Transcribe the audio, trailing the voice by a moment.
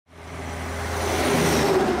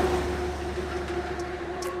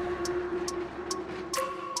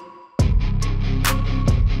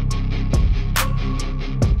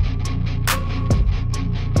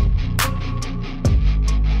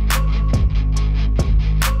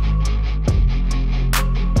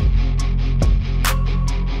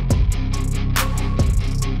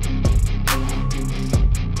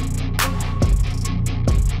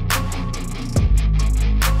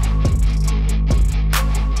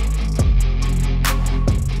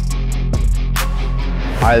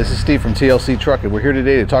Hi, this is Steve from TLC Truck, and we're here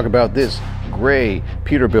today to talk about this gray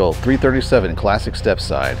Peterbilt 337 Classic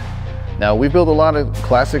Stepside. Now, we've built a lot of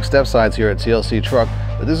Classic Stepsides here at TLC Truck,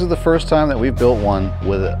 but this is the first time that we've built one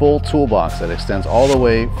with a full toolbox that extends all the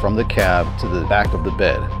way from the cab to the back of the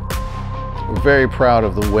bed. We're very proud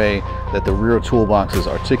of the way that the rear toolboxes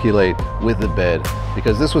articulate with the bed,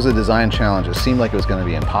 because this was a design challenge. It seemed like it was going to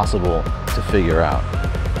be impossible to figure out.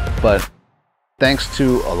 But thanks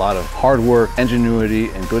to a lot of hard work, ingenuity,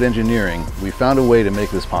 and good engineering, we found a way to make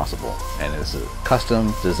this possible. And it's a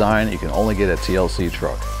custom design you can only get at TLC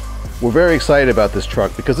Truck. We're very excited about this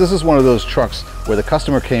truck because this is one of those trucks where the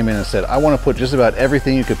customer came in and said, I want to put just about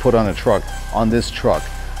everything you could put on a truck on this truck.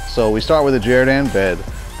 So we start with a Jerdan bed,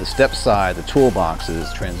 the step side, the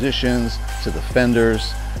toolboxes, transitions to the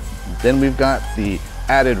fenders. Then we've got the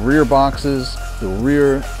added rear boxes, the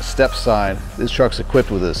rear step side. This truck's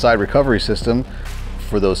equipped with a side recovery system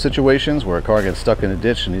for those situations where a car gets stuck in a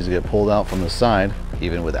ditch and needs to get pulled out from the side,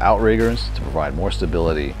 even with outriggers to provide more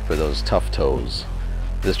stability for those tough toes.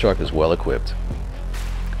 This truck is well equipped.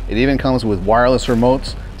 It even comes with wireless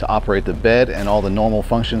remotes to operate the bed and all the normal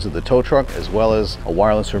functions of the tow truck, as well as a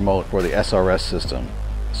wireless remote for the SRS system.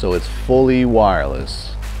 So it's fully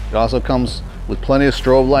wireless. It also comes with plenty of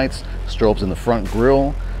strobe lights, strobes in the front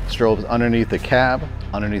grille, strobes underneath the cab,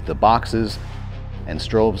 underneath the boxes, and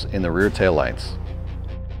strobes in the rear tail lights.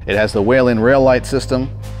 It has the Whalen rail light system.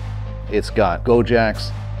 It's got go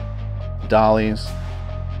jacks, dollies.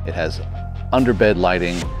 It has underbed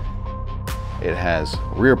lighting. It has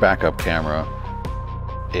rear backup camera.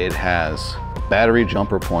 It has battery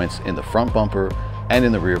jumper points in the front bumper and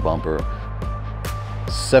in the rear bumper.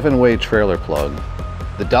 7-way trailer plug.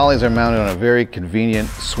 The dollies are mounted on a very convenient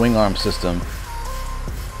swing arm system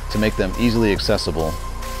to make them easily accessible.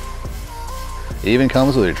 It even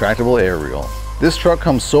comes with a retractable air reel. This truck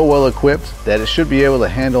comes so well equipped that it should be able to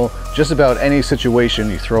handle just about any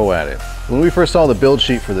situation you throw at it. When we first saw the build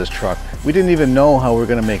sheet for this truck, we didn't even know how we were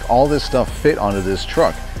going to make all this stuff fit onto this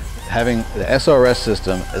truck. Having the SRS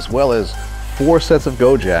system as well as 4 sets of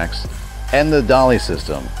go jacks and the dolly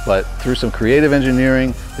system. But through some creative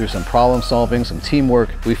engineering, through some problem solving, some teamwork,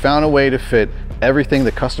 we found a way to fit everything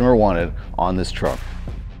the customer wanted on this truck.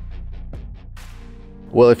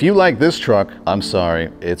 Well, if you like this truck, I'm sorry,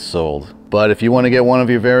 it's sold. But if you want to get one of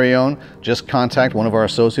your very own, just contact one of our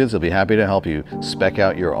associates. They'll be happy to help you spec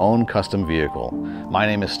out your own custom vehicle. My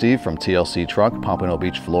name is Steve from TLC Truck, Pompano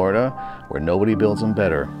Beach, Florida, where nobody builds them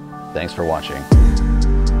better. Thanks for watching.